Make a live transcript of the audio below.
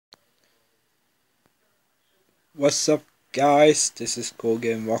What's up, guys? This is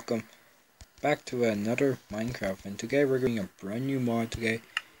Colgan. Welcome back to another Minecraft, and today we're doing a brand new mod today,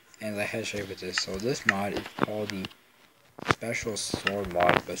 and I had to share with this. So this mod is called the Special Sword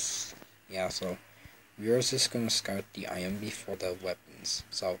mod, but yeah, so we're just gonna start the item before the weapons.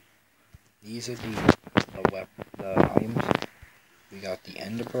 So these are the items. We got the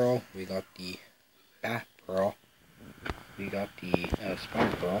Ender Pearl, we got the Bat Pearl, we got the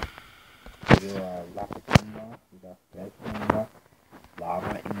Spider Pearl, we got Lapis Ingot, we got Red Ingot,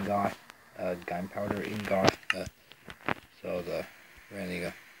 Lava Ingot, Gunpowder Ingot, so the, where they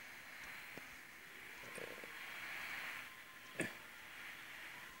go,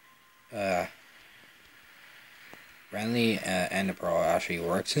 uh, Renly Ender Pearl actually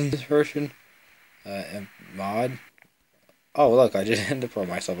works in this version, mod. Oh look, I just Ender Pearl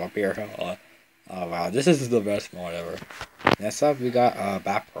myself up here. Oh wow, this is the best mod ever. Next up we got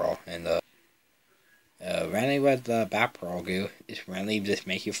Bat Pearl, and Renly with the Bat Pearl goo is Renly just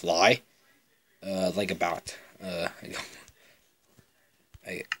make you fly, like a bat. I,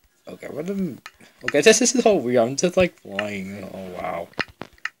 okay, what am, okay, this is so weird, I'm just like flying, oh wow.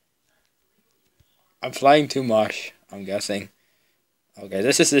 I'm flying too much, I'm guessing. Okay,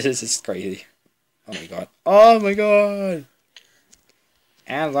 this is crazy. Oh my god. Oh my god!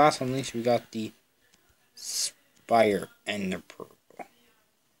 And last but not least, we got the Spire and the Pearl.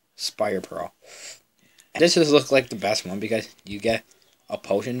 Spire Pearl. And this just looks like the best one because you get a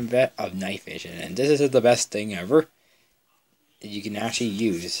potion vet of night vision. And this is the best thing ever that you can actually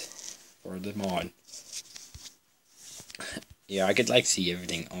use for the mod. Yeah, I could like see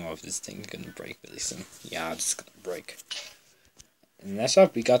everything. Oh, if this thing's gonna break really soon. Yeah, it's gonna break. And next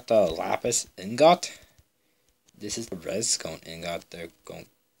up, we got the Lapis Ingot. This is the Redstone Ingot. They're going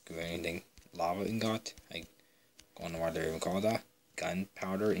to do anything. Lava Ingot. I don't know what they're even called that.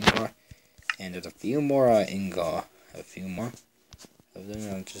 Gunpowder Ingot. And there's a few more Ingot. A few more of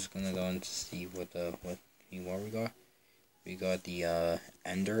them. I'm just gonna go and see what few more we got. We got the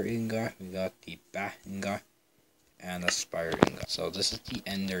Ender Ingot. We got the Bat Ingot. And the Spire Ingot. So this is the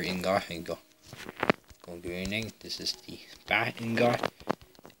Ender Ingot. Don't do anything. This is the Bat Ingot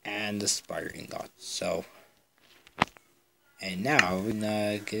and the Spire Ingot. So, and now we're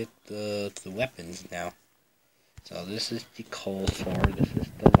gonna get the weapons now. So this is the Coal Sword. This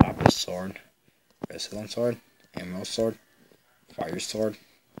is the Lapis Sword, Redstone Sword, Emerald Sword, Fire Sword,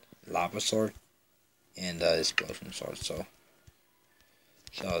 Lava Sword, and the Explosion Sword. So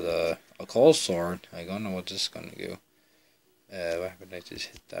a Coal Sword. I don't know what this is gonna do. What happened? I just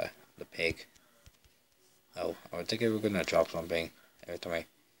hit the pig. Oh, I think we were gonna drop something every time I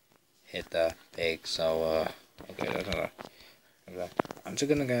hit the pig. So okay, that's not. I'm just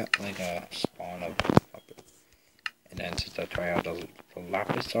gonna get like a spawn of, and then just try out the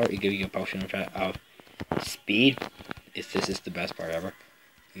Lapis Sword. It gives you a potion of speed. This is the best part ever.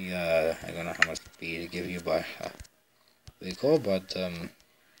 I don't know how much speed it gives you, but really cool. But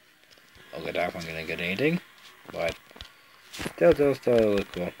okay, that one gonna get anything, but still really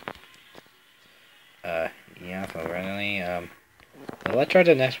cool. Yeah, so randomly, so let's try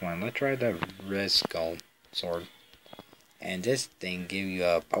the next one. Let's try the Redstone Sword. And this thing gives you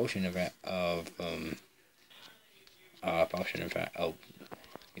a potion event of, oh,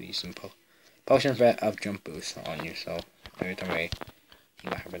 give you some potion event of jump boost on you, so every time I,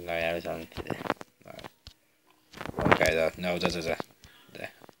 you know, have a night out on, okay, no,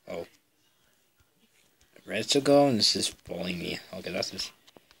 oh, Redstone is just bullying me. Okay, that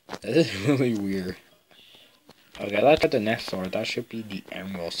is really weird. Okay, let's try the next sword. That should be the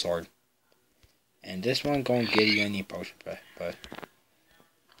Emerald Sword. And this one don't give you any potion, but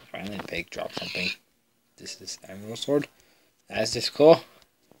finally the pig dropped something. This is Emerald Sword. That's just cool.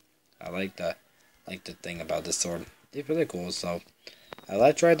 I like the thing about the sword. It's really cool. So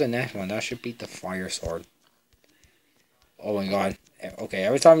let's try the next one. That should be the Fire Sword. Oh my god. Okay,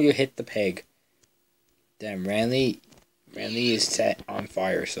 every time you hit the pig, then Renly is set on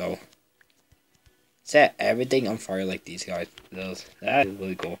fire. So set everything on fire like these guys. That is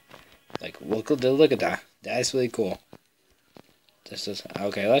really cool. Like look at that. That is really cool. This is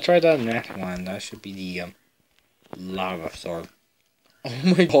okay. Let's try the next one. That should be the Lava Sword. Oh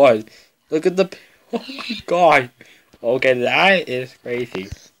my god! Look at the. Oh my god! Okay, that is crazy.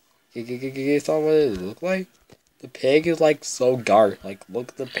 You saw what it looked like? The pig is like so dark. Like look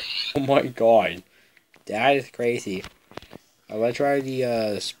at the pig. Oh my god! That is crazy. Let's try the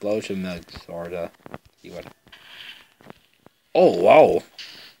explosion milk sword. See what. Oh wow!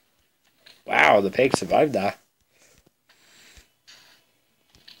 Wow, the pig survived that.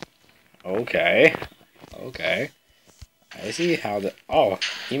 Okay. Okay. I see how the. Oh,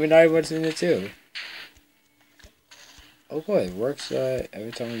 even I was in it too. Oh, good. It works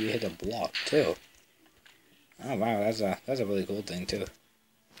every time you hit a block too. Oh wow, that's a really cool thing too.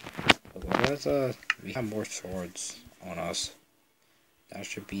 Okay, we have more swords on us. That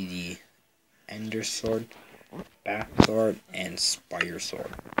should be the Ender Sword, Bat Sword, and Spire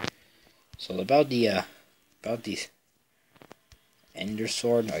Sword. So about the Ender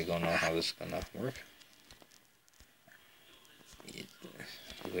Sword, I don't know how this is gonna work.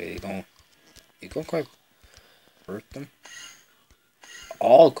 You don't quite hurt them.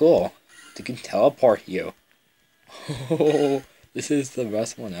 Oh, cool! They can teleport you. Oh, this is the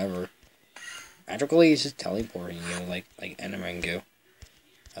best one ever. Magically, it's just teleporting you like Enemango.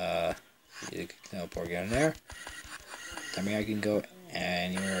 You can teleport in there. Tell me I can go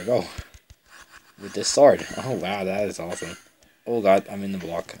anywhere I go with this sword. Oh wow, that is awesome. Oh god, I'm in the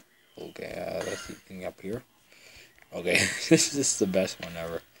block. Okay, let's see anything up here. Okay, this is the best one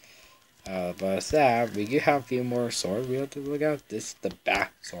ever. But that we do have a few more swords we have to look at. This is the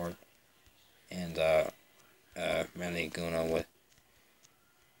Bat Sword, and mainly Guna with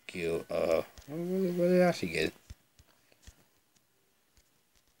you. What did I actually get?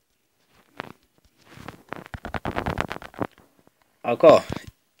 Oh, cool.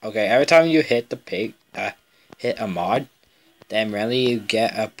 Okay, every time you hit the pig, hit a mod, then randomly you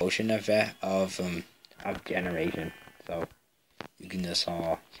get a potion effect of generation. So you can just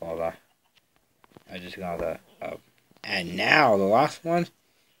saw that. I just got that up. And now the last one,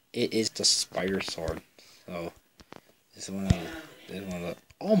 it is the Spire Sword. So this one of the.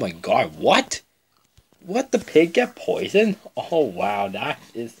 Oh my god! What? What, the pig get poisoned? Oh wow, that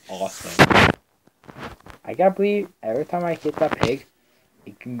is awesome. I can't believe every time I hit that pig,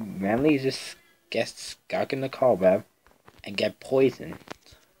 it can randomly just get stuck in the cobweb and get poisoned.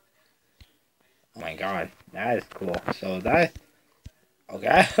 Oh my god, that is cool. So that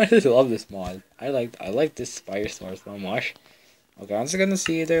okay, I just love this mod. I like this Spire Sword so much. Okay, I'm just gonna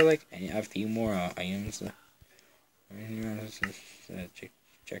see if there like a few more items.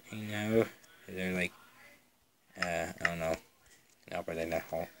 Checking now. Is there like I don't know. No, but in that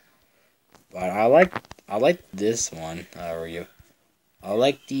hole. But I like this one. Review. I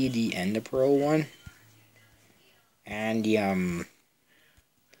like the Ender Pearl one. And the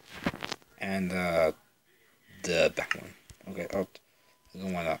back one. Okay, oh, I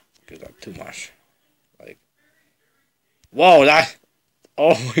don't wanna do that too much. Like, whoa, that,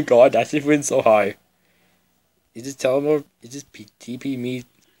 oh my god, that's even so high. You just teleport, you just TP me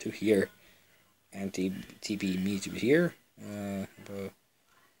to here, and TP me to here.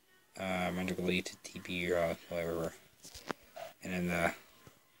 Magically to TP whatever, and then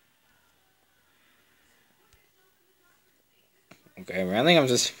okay, I think I'm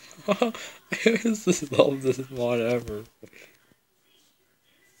just, I just love this mod ever.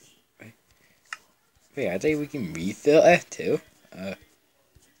 Wait, I think we can refill it too.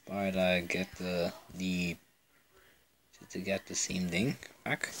 But get the to get the same thing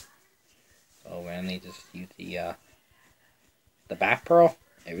back. So we only just use the back pearl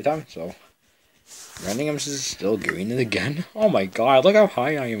every time. So running, I'm just still doing it again. Oh my god! Look how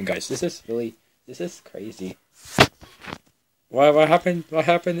high I am, guys. This is crazy. What happened? What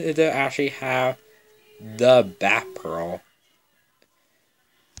happened is to actually have the back pearl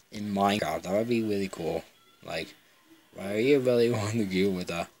in Minecraft. That would be really cool. Like, why do you really want to do with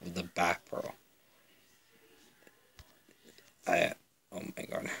the back pearl? Oh my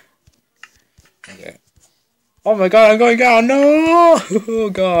god. Okay. Oh my god, I'm going down. No! Oh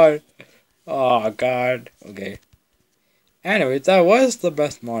god. Oh god. Okay. Anyway, that was the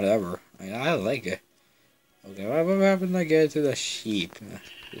best mod ever. I like it. Okay, what happens when I get to the sheep?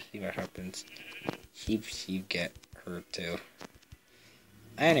 Let's see what happens. Sheep get hurt too.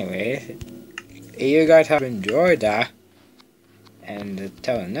 Anyway, if you guys have enjoyed that, and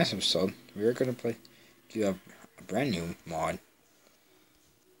until the next episode, we're gonna do a brand new mod.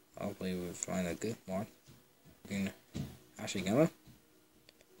 Hopefully we'll find a good mod. We can actually get one.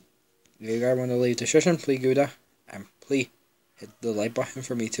 If you guys want to leave the description, please do that. And please hit the like button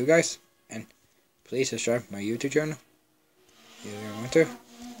for me too, guys. And please subscribe to my YouTube channel if you guys want to.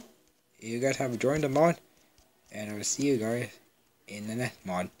 You guys have joined the mod. And I will see you guys in the next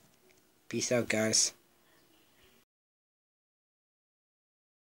mod. Peace out, guys.